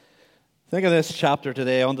Think of this chapter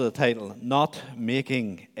today under the title, Not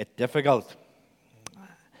Making It Difficult.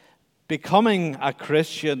 Becoming a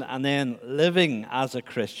Christian and then living as a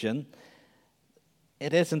Christian,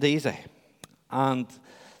 it isn't easy. And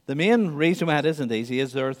the main reason why it isn't easy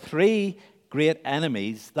is there are three great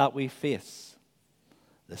enemies that we face.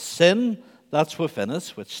 The sin that's within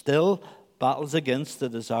us, which still battles against the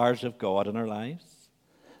desires of God in our lives.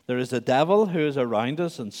 There is the devil who is around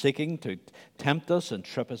us and seeking to tempt us and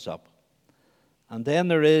trip us up. And then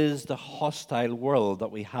there is the hostile world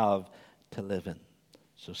that we have to live in.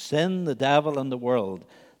 So sin, the devil, and the world,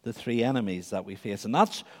 the three enemies that we face. And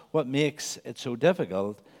that's what makes it so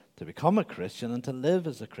difficult to become a Christian and to live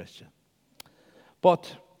as a Christian.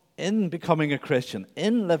 But in becoming a Christian,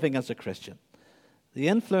 in living as a Christian, the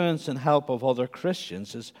influence and help of other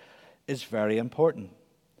Christians is very important.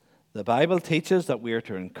 The Bible teaches that we are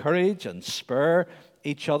to encourage and spur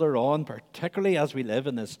each other on, particularly as we live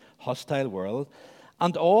in this hostile world.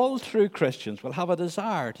 And all true Christians will have a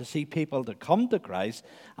desire to see people to come to Christ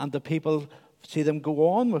and the people see them go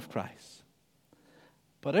on with Christ.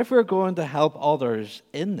 But if we're going to help others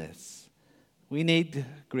in this, we need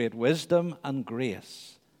great wisdom and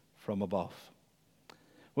grace from above.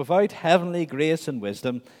 Without heavenly grace and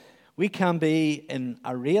wisdom, we can be in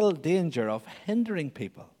a real danger of hindering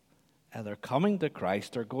people either coming to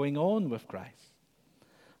Christ or going on with Christ.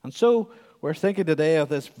 And so we're thinking today of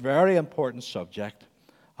this very important subject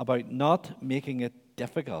about not making it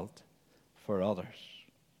difficult for others.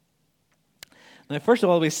 Now, first of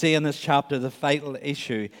all, we see in this chapter the vital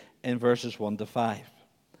issue in verses 1 to 5.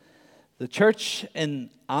 The church in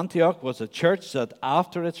Antioch was a church that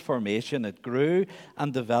after its formation, it grew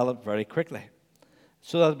and developed very quickly,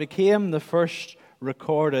 so that it became the first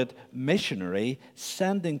recorded missionary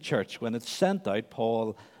sending church when it sent out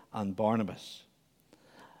Paul and Barnabas.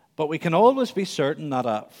 But we can always be certain that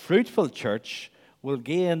a fruitful church will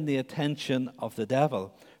gain the attention of the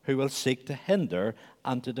devil, who will seek to hinder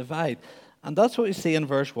and to divide. And that's what we see in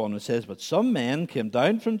verse 1. It says, "But some men came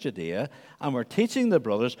down from Judea and were teaching the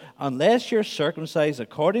brothers, unless you're circumcised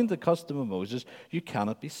according to the custom of Moses, you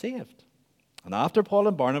cannot be saved." And after Paul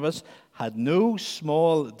and Barnabas had no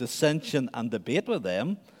small dissension and debate with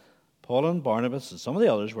them, Paul and Barnabas and some of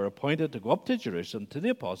the others were appointed to go up to Jerusalem to the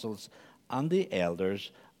apostles and the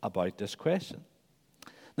elders about this question.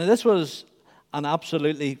 Now, this was an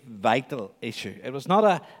absolutely vital issue. It was not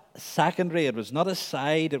a secondary, it was not a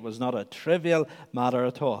side, it was not a trivial matter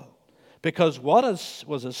at all. Because what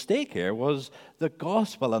was at stake here was the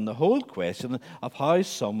gospel and the whole question of how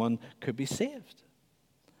someone could be saved.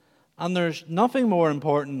 And there's nothing more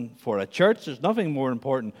important for a church, there's nothing more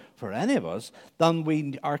important for any of us than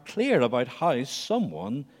we are clear about how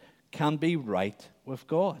someone can be right with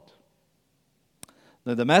God.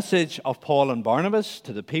 Now, the message of Paul and Barnabas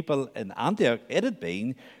to the people in Antioch, it had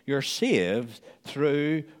been, you're saved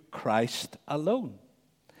through Christ alone.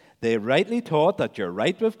 They rightly taught that you're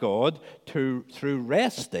right with God through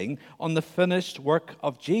resting on the finished work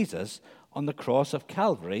of Jesus on the cross of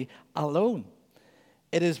Calvary alone.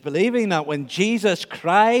 It is believing that when Jesus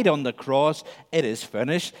cried on the cross, "It is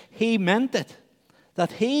finished," he meant it.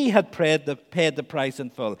 That he had paid the price in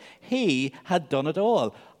full. He had done it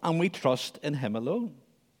all, and we trust in him alone.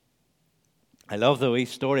 I love the wee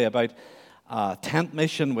story about a tent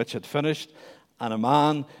mission which had finished, and a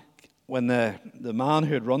man, when the man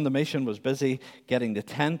who had run the mission was busy getting the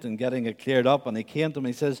tent and getting it cleared up, and he came to him,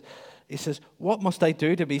 he says, "What must I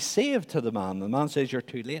do to be saved?" to the man. The man says, "You're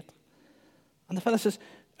too late." And the fellow says,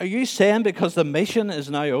 "Are you saying because the mission is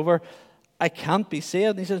now over, I can't be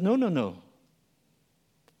saved?" And he says, No.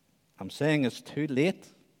 I'm saying it's too late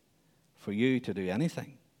for you to do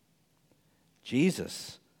anything.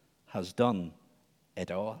 Jesus has done it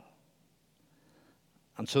all.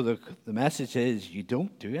 And so the message is, you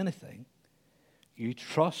don't do anything. You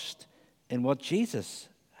trust in what Jesus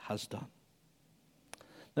has done.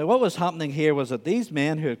 Now, what was happening here was that these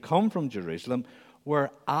men who had come from Jerusalem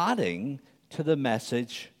were adding to the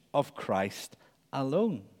message of Christ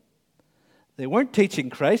alone. They weren't teaching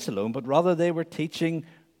Christ alone, but rather they were teaching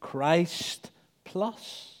Christ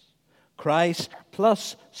plus. Christ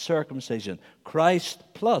plus circumcision. Christ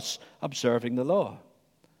plus observing the law.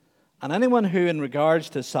 And anyone who, in regards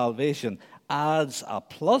to salvation, adds a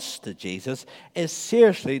plus to Jesus is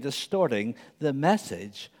seriously distorting the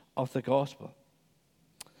message of the gospel.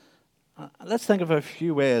 Let's think of a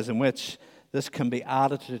few ways in which this can be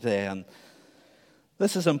added today. And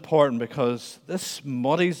this is important because this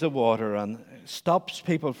muddies the water and stops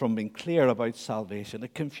people from being clear about salvation.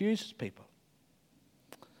 It confuses people.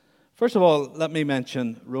 First of all, let me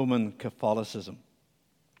mention Roman Catholicism.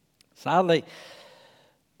 Sadly,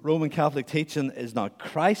 Roman Catholic teaching is not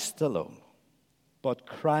Christ alone, but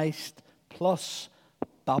Christ plus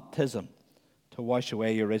baptism to wash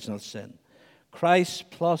away your original sin.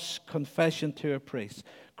 Christ plus confession to a priest.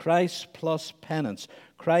 Christ plus penance.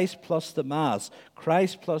 Christ plus the Mass.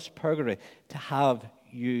 Christ plus purgatory to have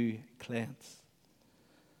you cleansed.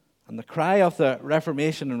 And the cry of the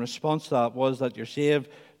Reformation in response to that was that you're saved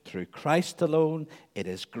through Christ alone. It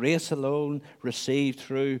is grace alone, received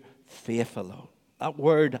through faith alone. That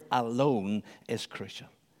word alone is crucial.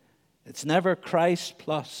 It's never Christ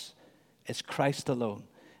plus, it's Christ alone.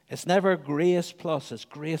 It's never grace plus, it's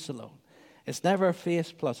grace alone. It's never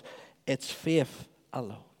faith plus, it's faith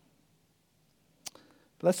alone.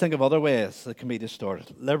 But let's think of other ways that can be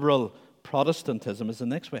distorted. Liberal Protestantism is the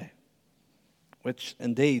next way, which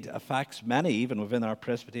indeed affects many even within our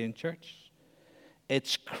Presbyterian church.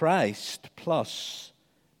 It's Christ plus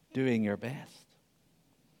doing your best.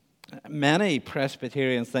 Many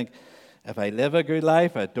Presbyterians think, if I live a good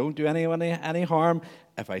life, I don't do anyone any harm,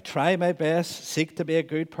 if I try my best, seek to be a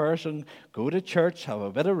good person, go to church, have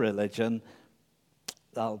a bit of religion,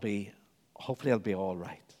 hopefully it'll be all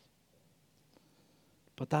right.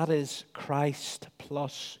 But that is Christ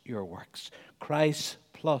plus your works. Christ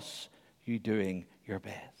plus you doing your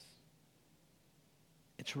best.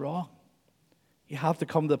 It's wrong. You have to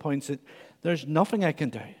come to the point that there's nothing I can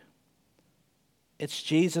do. It's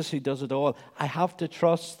Jesus who does it all. I have to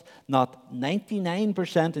trust not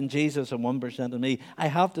 99% in Jesus and 1% in me. I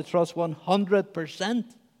have to trust 100%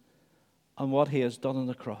 on what he has done on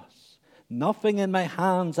the cross. Nothing in my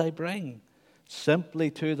hands I bring.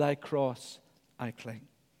 Simply to thy cross I cling.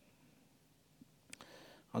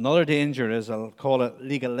 Another danger is, I'll call it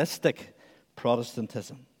legalistic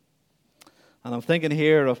Protestantism. And I'm thinking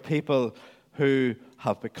here of people who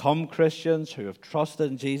have become Christians, who have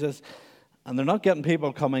trusted in Jesus, and they're not getting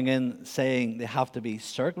people coming in saying they have to be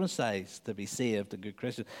circumcised to be saved, a good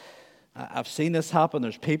Christian. I've seen this happen.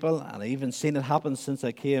 There's people, and I've even seen it happen since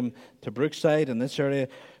I came to Brookside in this area.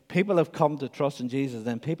 People have come to trust in Jesus,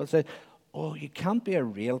 and people say, oh, you can't be a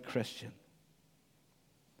real Christian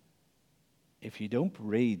if you don't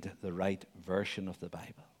read the right version of the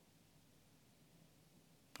Bible.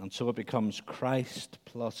 And so it becomes Christ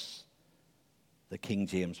plus the King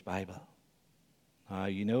James Bible.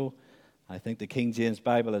 Now, I think the King James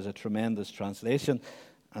Bible is a tremendous translation,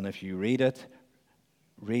 and if you read it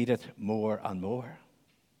more and more.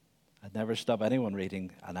 I'd never stop anyone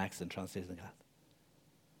reading an accent translation like that.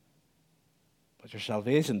 But your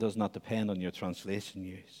salvation does not depend on your translation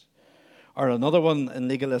use. Or another one in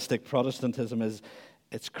legalistic Protestantism is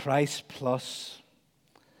it's Christ plus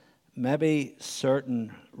maybe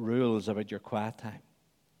certain rules about your quiet time.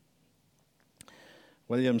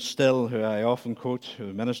 William Still, who I often quote,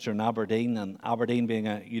 who ministered in Aberdeen, and Aberdeen being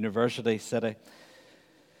a university city,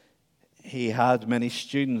 he had many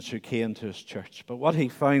students who came to his church. But what he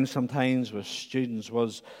found sometimes with students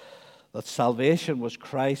was that salvation was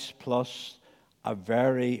Christ plus a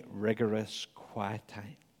very rigorous quiet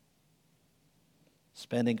time.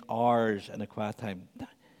 Spending hours in a quiet time. Now,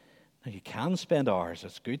 you can spend hours.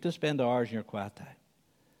 It's good to spend hours in your quiet time.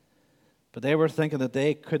 But they were thinking that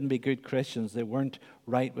they couldn't be good Christians. They weren't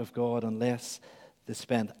right with God unless they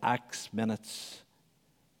spent X minutes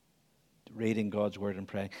reading God's word and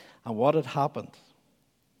praying. And what had happened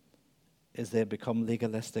is they had become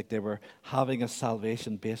legalistic. They were having a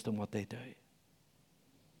salvation based on what they do.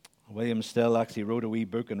 William Still actually wrote a wee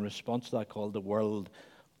book in response to that called The World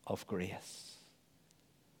of Grace.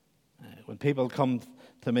 When people come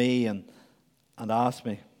to me and ask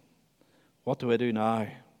me, what do I do now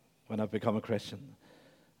when I've become a Christian?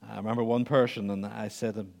 I remember one person, and I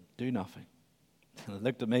said to them, do nothing. And they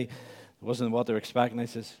looked at me, it wasn't what they were expecting. I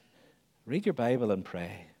says, read your Bible and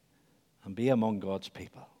pray, and be among God's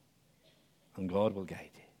people, and God will guide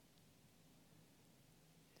you.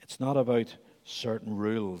 It's not about certain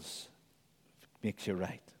rules makes you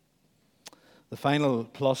right. The final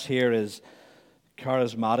plus here is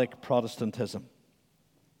charismatic Protestantism.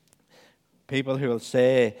 People who will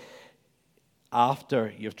say,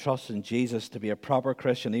 after you've trusted in Jesus to be a proper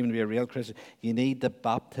Christian, even to be a real Christian, you need the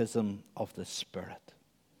baptism of the Spirit.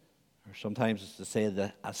 Or sometimes it's to say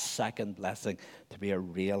that a second blessing to be a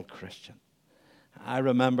real Christian. I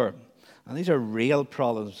remember, and these are real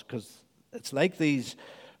problems, because it's like these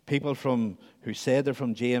people who said they're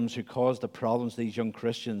from James who caused the problems to these young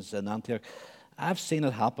Christians in Antioch. I've seen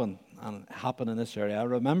it happen, and happen in this area. I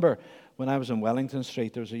remember when I was in Wellington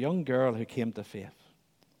Street, there was a young girl who came to faith.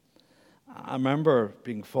 I remember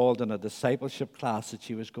being involved in a discipleship class that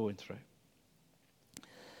she was going through.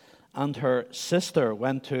 And her sister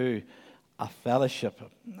went to a fellowship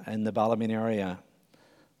in the Ballymena area.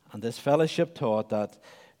 And this fellowship taught that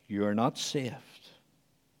you're not saved.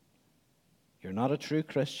 You're not a true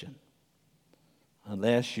Christian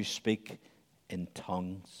unless you speak in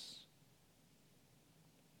tongues.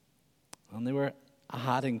 And they were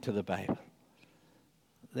adding to the Bible.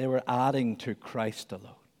 They were adding to Christ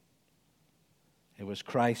alone. It was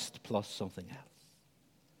Christ plus something else.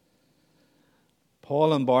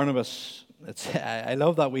 Paul and Barnabas, I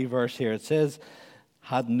love that wee verse here. It says,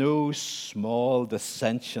 had no small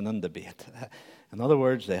dissension and debate. In other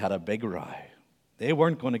words, they had a big row. They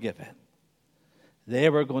weren't going to give in. They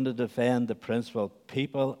were going to defend the principle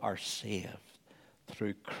people are saved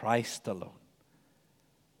through Christ alone.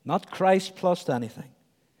 Not Christ plus anything.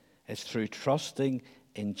 It's through trusting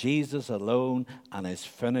in Jesus alone and his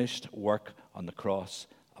finished work on the cross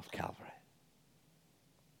of Calvary.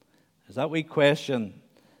 Is that wee question,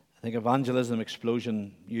 I think Evangelism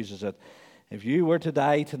Explosion uses it. If you were to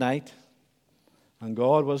die tonight and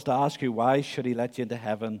God was to ask you why should he let you into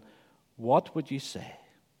heaven, what would you say?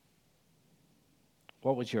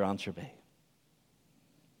 What would your answer be?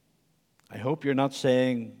 I hope you're not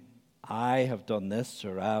saying, I have done this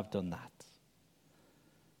or I have done that.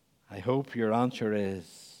 I hope your answer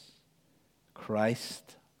is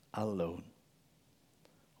Christ alone.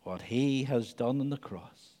 What he has done on the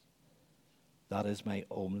cross, that is my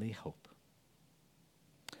only hope.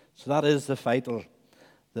 So that is the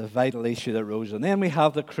vital issue that rose. And then we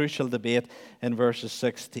have the crucial debate in verses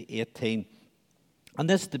 6 to 18. And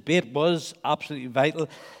this debate was absolutely vital.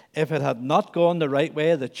 If it had not gone the right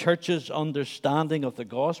way, the church's understanding of the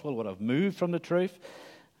gospel would have moved from the truth.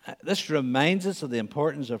 This reminds us of the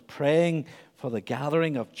importance of praying for the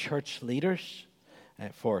gathering of church leaders,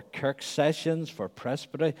 for kirk sessions, for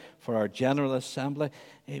presbytery, for our general assembly.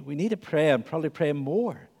 We need to pray, and probably pray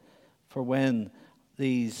more, for when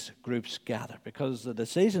these groups gather, because the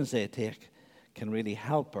decisions they take can really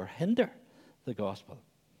help or hinder the gospel.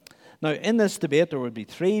 Now, in this debate, there would be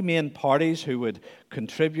three main parties who would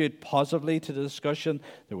contribute positively to the discussion.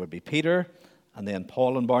 There would be Peter, and then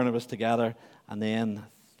Paul and Barnabas together, and then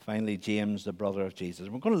finally James, the brother of Jesus.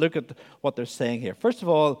 We're going to look at what they're saying here. First of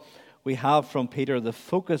all, we have from Peter the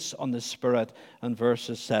focus on the Spirit in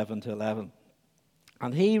verses 7 to 11.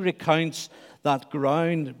 And he recounts that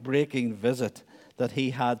ground-breaking visit that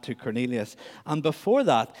he had to Cornelius. And before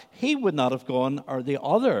that, he would not have gone, or the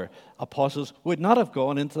other apostles would not have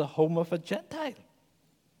gone into the home of a Gentile.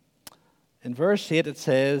 In verse 8 it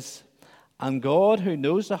says, and God, who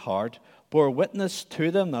knows the heart, bore witness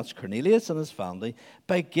to them, that's Cornelius and his family,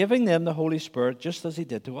 by giving them the Holy Spirit just as he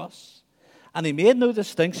did to us. And he made no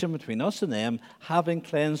distinction between us and them, having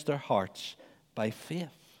cleansed their hearts by faith.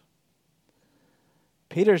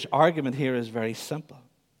 Peter's argument here is very simple.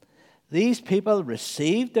 These people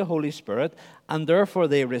received the Holy Spirit, and therefore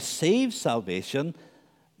they received salvation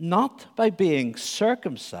not by being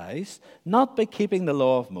circumcised, not by keeping the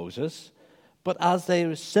law of Moses, but as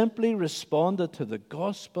they simply responded to the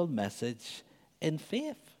gospel message in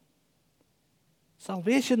faith.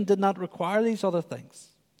 Salvation did not require these other things.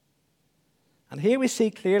 And here we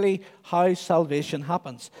see clearly how salvation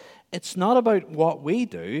happens. It's not about what we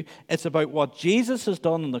do. It's about what Jesus has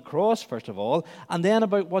done on the cross, first of all, and then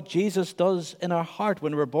about what Jesus does in our heart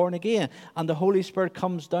when we're born again, and the Holy Spirit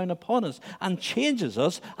comes down upon us and changes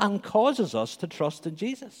us and causes us to trust in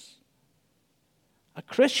Jesus. A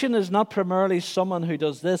Christian is not primarily someone who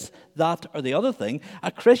does this, that, or the other thing. A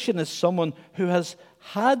Christian is someone who has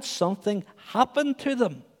had something happen to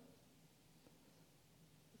them.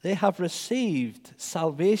 They have received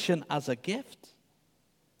salvation as a gift,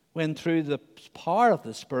 when through the power of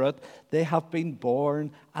the Spirit, they have been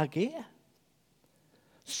born again.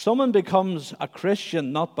 Someone becomes a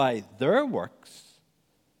Christian not by their works,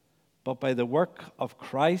 but by the work of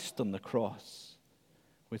Christ on the cross,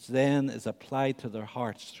 which then is applied to their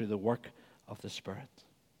hearts through the work of the Spirit.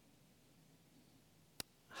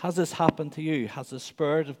 Has this happened to you? Has the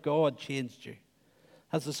Spirit of God changed you?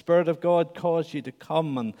 Has the Spirit of God caused you to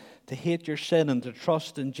come and to hate your sin and to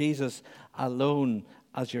trust in Jesus alone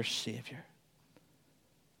as your Savior?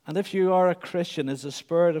 And if you are a Christian, is the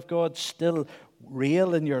Spirit of God still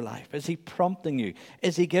real in your life? Is he prompting you?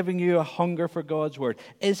 Is he giving you a hunger for God's Word?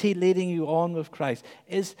 Is he leading you on with Christ?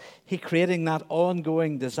 Is he creating that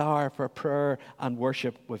ongoing desire for prayer and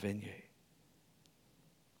worship within you?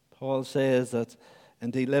 Paul says that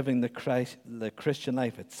indeed living the Christian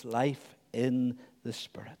life, it's life in the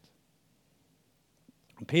Spirit.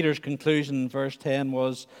 And Peter's conclusion in verse 10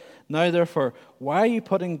 was, now therefore, why are you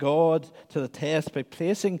putting God to the test by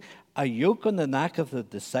placing a yoke on the neck of the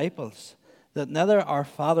disciples that neither our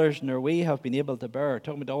fathers nor we have been able to bear?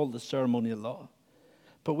 Talking about all the ceremonial law.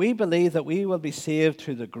 but we believe that we will be saved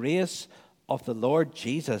through the grace of the Lord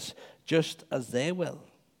Jesus, just as they will.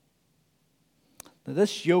 Now,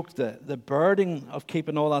 this yoke, the burden of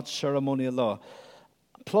keeping all that ceremonial law,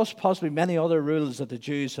 plus possibly many other rules that the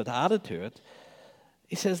Jews had added to it,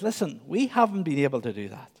 he says, listen, we haven't been able to do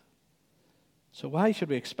that. So why should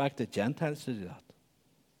we expect the Gentiles to do that?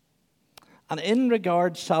 And in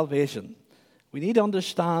regard to salvation, we need to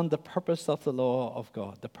understand the purpose of the law of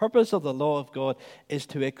God. The purpose of the law of God is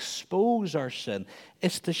to expose our sin.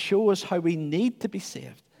 It's to show us how we need to be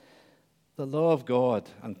saved. The law of God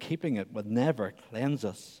and keeping it would never cleanse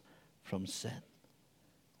us from sin.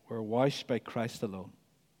 We're washed by Christ alone.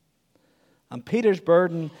 And Peter's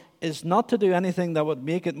burden is not to do anything that would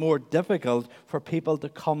make it more difficult for people to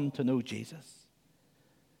come to know Jesus.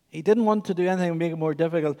 He didn't want to do anything that would make it more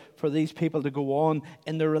difficult for these people to go on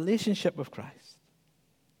in their relationship with Christ.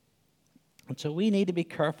 And so we need to be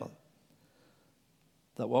careful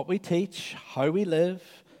that what we teach, how we live,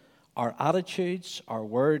 our attitudes, our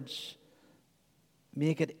words,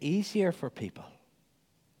 make it easier for people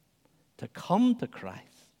to come to Christ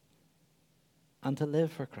and to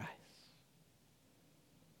live for Christ.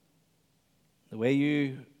 The way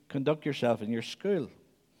you conduct yourself in your school,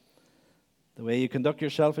 the way you conduct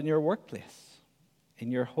yourself in your workplace, in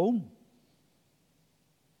your home.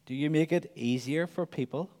 Do you make it easier for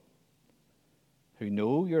people who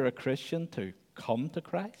know you're a Christian to come to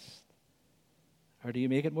Christ? Or do you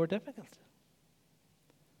make it more difficult?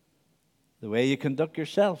 The way you conduct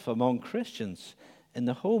yourself among Christians in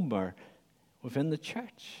the home or within the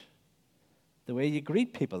church, the way you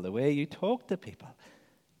greet people, the way you talk to people,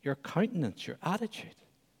 your countenance, your attitude.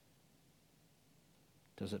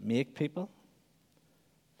 Does it make people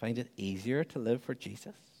find it easier to live for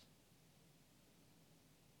Jesus?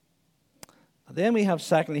 And then we have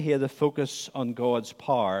secondly here the focus on God's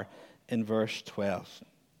power in verse 12.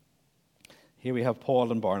 Here we have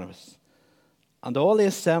Paul and Barnabas. And all the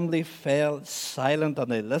assembly fell silent,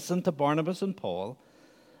 and they listened to Barnabas and Paul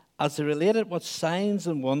as they related what signs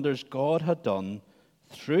and wonders God had done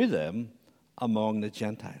through them among the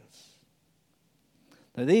Gentiles.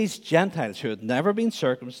 Now, these Gentiles who had never been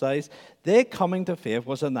circumcised, their coming to faith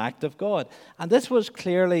was an act of God. And this was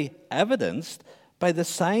clearly evidenced by the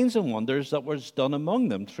signs and wonders that was done among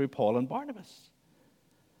them through Paul and Barnabas.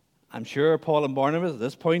 I'm sure Paul and Barnabas at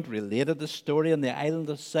this point related the story on the island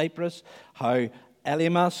of Cyprus, how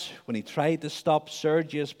Elymas, when he tried to stop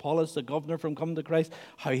Sergius Paulus, the governor, from coming to Christ,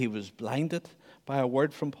 how he was blinded by a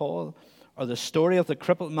word from Paul. Or the story of the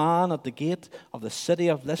crippled man at the gate of the city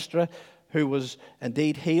of Lystra, who was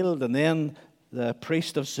indeed healed, and then the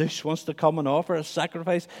priest of Zeus wants to come and offer a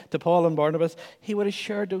sacrifice to Paul and Barnabas. He would have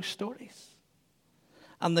shared those stories.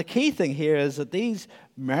 And the key thing here is that these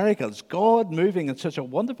miracles, God moving in such a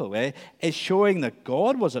wonderful way, is showing that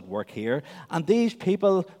God was at work here, and these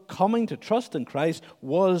people coming to trust in Christ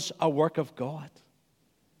was a work of God.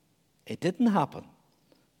 It didn't happen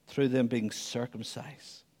through them being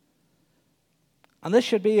circumcised. And this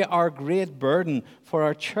should be our great burden for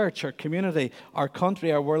our church, our community, our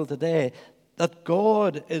country, our world today, that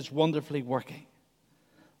God is wonderfully working.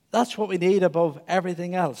 That's what we need above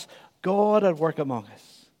everything else. God at work among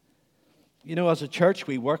us. You know, as a church,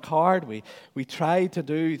 we work hard. We try to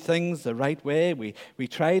do things the right way. We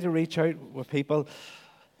try to reach out with people.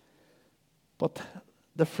 But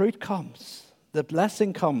the fruit comes. The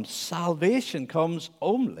blessing comes. Salvation comes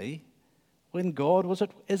only when God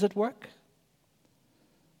is at work.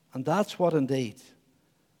 And that's what indeed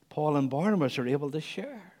Paul and Barnabas are able to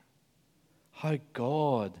share. How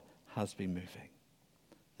God has been moving.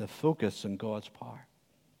 The focus on God's power.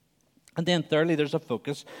 And then thirdly, there's a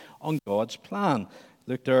focus on God's plan.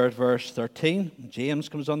 Look there at verse 13. James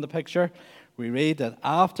comes on the picture. We read that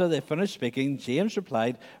after they finished speaking, James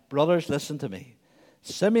replied, "Brothers, listen to me.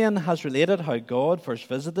 Simeon has related how God first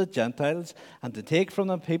visited Gentiles and to take from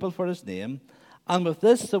them people for his name. And with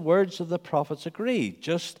this, the words of the prophets agree,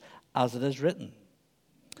 just as it is written."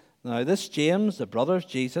 Now, this James, the brother of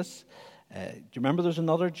Jesus, do you remember there's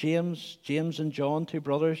another James, James and John, two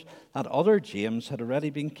brothers? That other James had already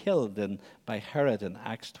been killed by Herod in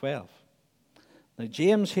Acts 12. Now,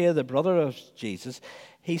 James here, the brother of Jesus,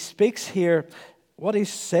 he speaks here. What he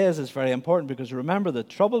says is very important because remember, the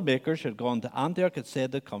troublemakers who had gone to Antioch had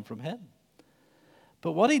said they'd come from him.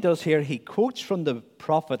 But what he does here, he quotes from the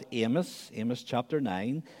prophet Amos, Amos chapter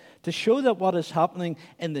 9, to show that what is happening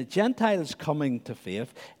in the Gentiles coming to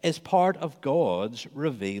faith is part of God's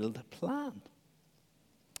revealed plan.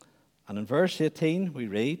 And in verse 18 we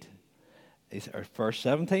read, or verse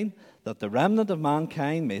 17, that the remnant of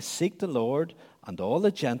mankind may seek the Lord and all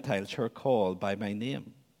the Gentiles who are called by my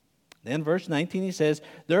name. Then verse 19 he says,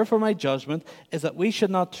 therefore my judgment is that we should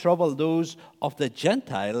not trouble those of the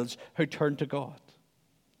Gentiles who turn to God.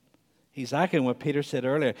 He's echoing what Peter said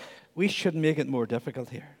earlier. We shouldn't make it more difficult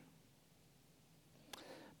here.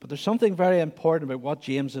 But there's something very important about what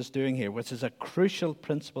James is doing here, which is a crucial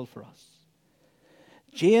principle for us.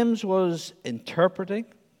 James was interpreting,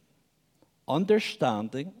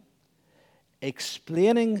 understanding,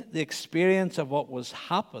 explaining the experience of what was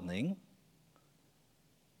happening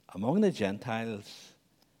among the Gentiles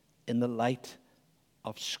in the light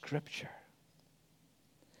of Scripture.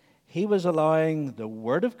 He was allowing the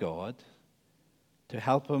Word of God to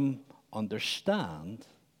help him understand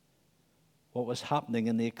what was happening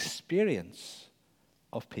in the experience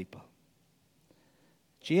of people.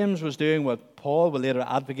 James was doing what Paul will later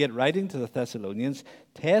advocate, writing to the Thessalonians,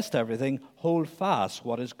 test everything, hold fast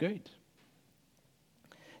what is good.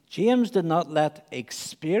 James did not let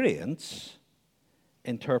experience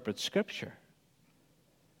interpret Scripture,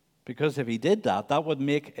 because if he did that, that would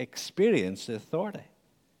make experience the authority.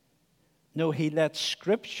 No, he let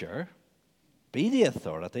Scripture be the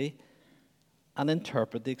authority and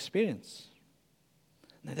interpret the experience.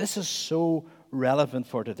 Now, this is so relevant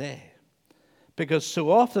for today, because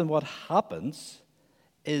so often what happens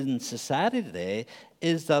in society today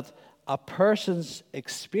is that a person's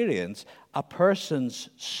experience, a person's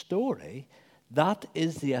story, that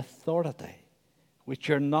is the authority which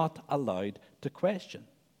you're not allowed to question.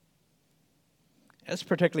 It's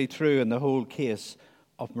particularly true in the whole case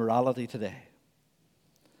of morality today.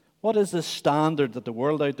 What is the standard that the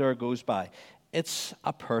world out there goes by? It's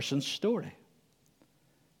a person's story.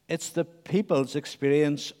 It's the people's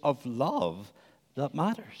experience of love that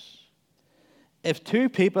matters. If two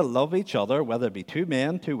people love each other, whether it be two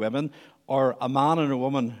men, two women, or a man and a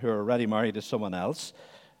woman who are already married to someone else,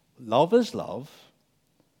 love is love.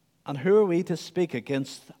 And who are we to speak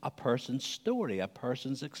against a person's story, a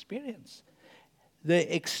person's experience?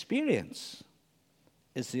 The experience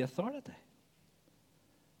is the authority.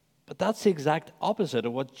 But that's the exact opposite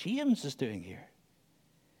of what James is doing here.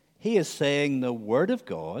 He is saying the Word of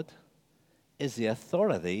God is the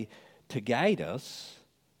authority to guide us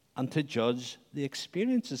and to judge the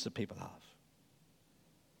experiences that people have.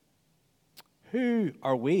 Who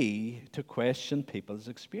are we to question people's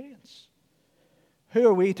experience? Who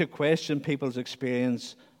are we to question people's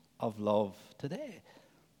experience of love today?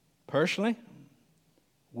 Personally,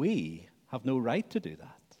 we have no right to do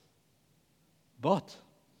that. But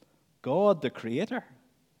God, the Creator,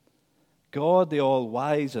 God, the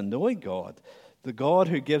all-wise and knowing God, the God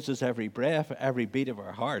who gives us every breath, every beat of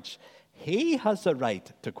our hearts, He has the right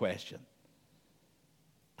to question.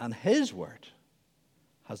 And His Word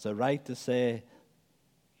has the right to say,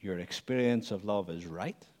 your experience of love is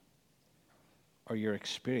right, or your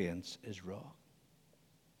experience is wrong.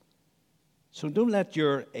 So don't let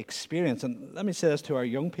your experience, and let me say this to our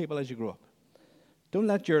young people as you grow up, don't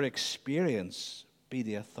let your experience be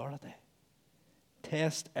the authority.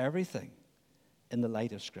 Test everything in the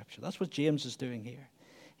light of Scripture. That's what James is doing here.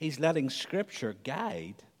 He's letting Scripture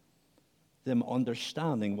guide them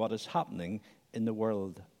understanding what is happening in the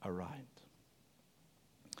world around.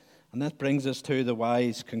 And that brings us to the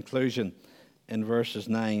wise conclusion in verses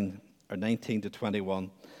 19 to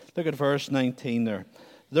 21. Look at verse 19 there.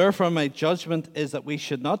 Therefore my judgment is that we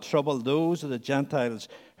should not trouble those of the Gentiles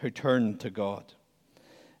who turn to God.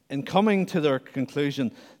 In coming to their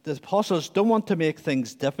conclusion, the apostles don't want to make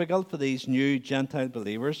things difficult for these new Gentile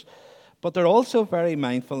believers, but they're also very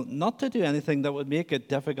mindful not to do anything that would make it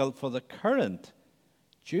difficult for the current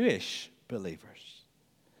Jewish believers.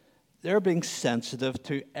 They're being sensitive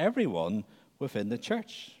to everyone within the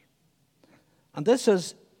church. And this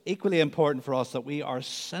is equally important for us, that we are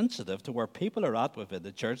sensitive to where people are at within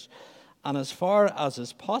the church, and as far as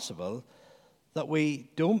is possible, that we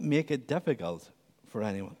don't make it difficult for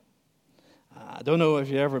anyone. I don't know if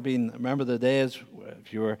you've ever remember the days,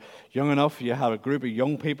 if you were young enough, you had a group of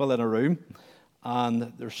young people in a room,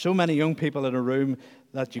 and there's so many young people in a room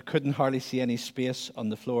that you couldn't hardly see any space on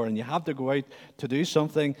the floor, and you have to go out to do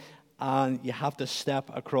something, and you have to step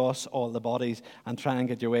across all the bodies and try and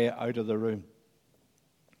get your way out of the room.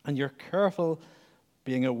 And you're careful,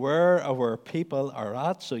 being aware of where people are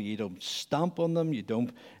at, so you don't stamp on them, you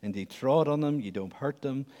don't indeed trod on them, you don't hurt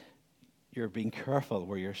them. You're being careful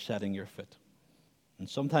where you're setting your foot. And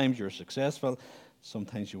sometimes you're successful,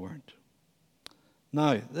 sometimes you weren't.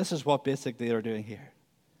 Now, this is what basically they're doing here.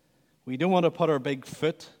 We don't want to put our big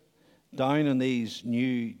foot down on these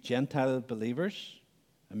new Gentile believers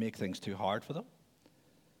and make things too hard for them.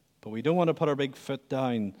 But we don't want to put our big foot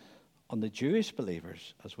down on the Jewish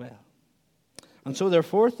believers as well. And so there are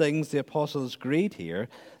four things the apostles agreed here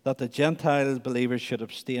that the Gentile believers should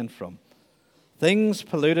abstain from. Things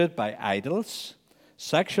polluted by idols,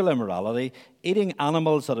 sexual immorality, eating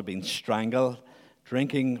animals that have been strangled,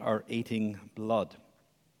 drinking or eating blood.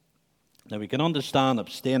 Now we can understand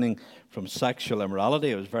abstaining from sexual immorality.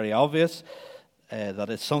 It was very obvious that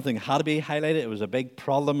it's something that had to be highlighted. It was a big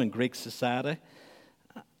problem in Greek society.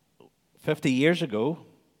 50 years ago,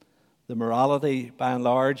 the morality, by and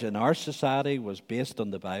large, in our society was based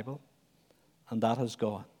on the Bible, and that has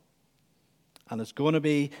gone. And it's going to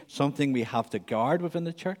be something we have to guard within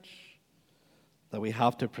the church, that we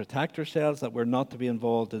have to protect ourselves, that we're not to be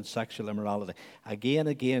involved in sexual immorality. Again,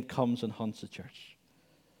 it comes and haunts the church.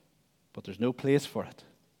 But there's no place for it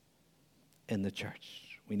in the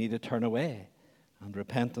church. We need to turn away and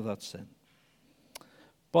repent of that sin.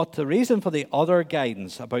 But the reason for the other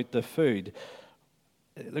guidance about the food,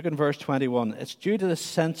 look in verse 21, it's due to the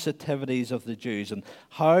sensitivities of the Jews and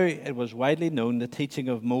how it was widely known, the teaching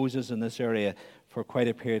of Moses in this area for quite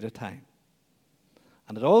a period of time.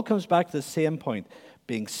 And it all comes back to the same point,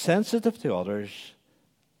 being sensitive to others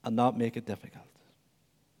and not make it difficult.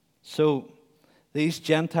 So, these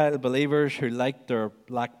Gentile believers who liked their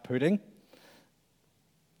black pudding,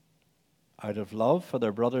 out of love for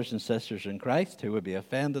their brothers and sisters in Christ who would be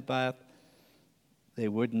offended by it, they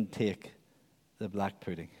wouldn't take the black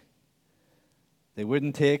pudding. They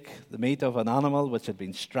wouldn't take the meat of an animal which had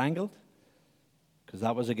been strangled, because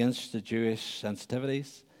that was against the Jewish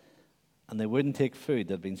sensitivities, and they wouldn't take food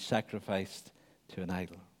that had been sacrificed to an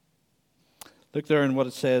idol. Look there in what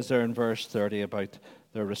it says there in verse 30 about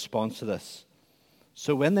their response to this.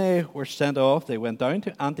 So when they were sent off, they went down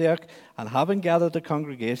to Antioch, and having gathered the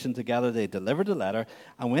congregation together, they delivered the letter,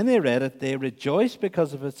 and when they read it, they rejoiced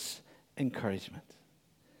because of its encouragement.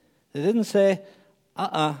 They didn't say,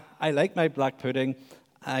 I like my black pudding.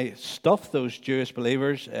 I stuffed those Jewish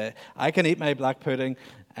believers. I can eat my black pudding.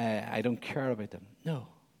 I don't care about them. No.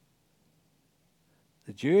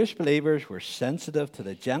 The Jewish believers were sensitive to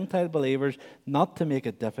the Gentile believers, not to make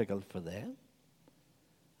it difficult for them.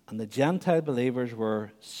 And the Gentile believers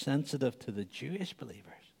were sensitive to the Jewish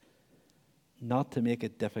believers, not to make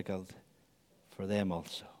it difficult for them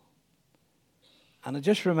also. And it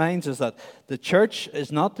just reminds us that the church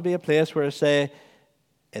is not to be a place where I say,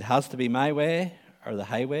 it has to be my way or the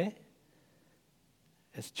highway.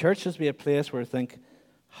 Its church has to be a place where I think,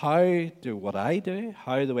 how do what I do,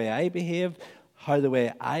 how the way I behave, how the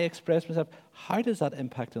way I express myself, how does that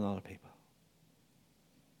impact on other people?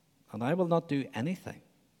 And I will not do anything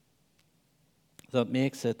that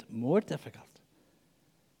makes it more difficult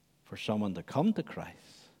for someone to come to Christ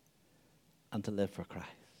and to live for Christ.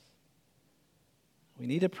 We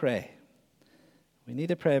need to pray. We need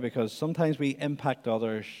to pray because sometimes we impact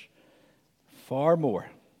others far more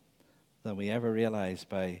than we ever realize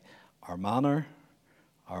by our manner,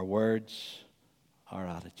 our words, our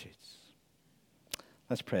attitudes.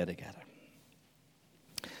 Let's pray together.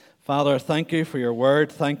 Father, thank you for your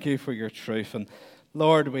word. Thank you for your truth. And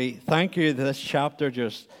Lord, we thank you that this chapter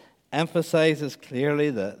just emphasizes clearly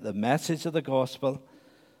the message of the gospel,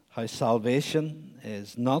 how salvation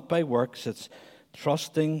is not by works, it's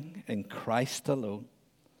trusting in Christ alone,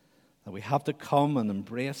 that we have to come and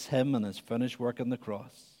embrace him and his finished work on the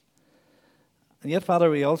cross. And yet, Father,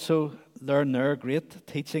 we also learn there great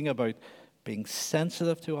teaching about being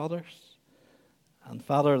sensitive to others. And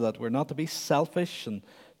Father, that we're not to be selfish and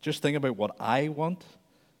just think about what I want,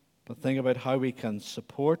 but think about how we can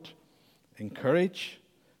support, encourage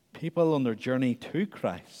people on their journey to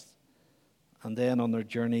Christ and then on their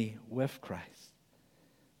journey with Christ.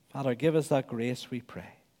 Father, give us that grace, we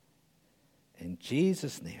pray. In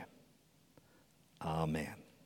Jesus' name, amen.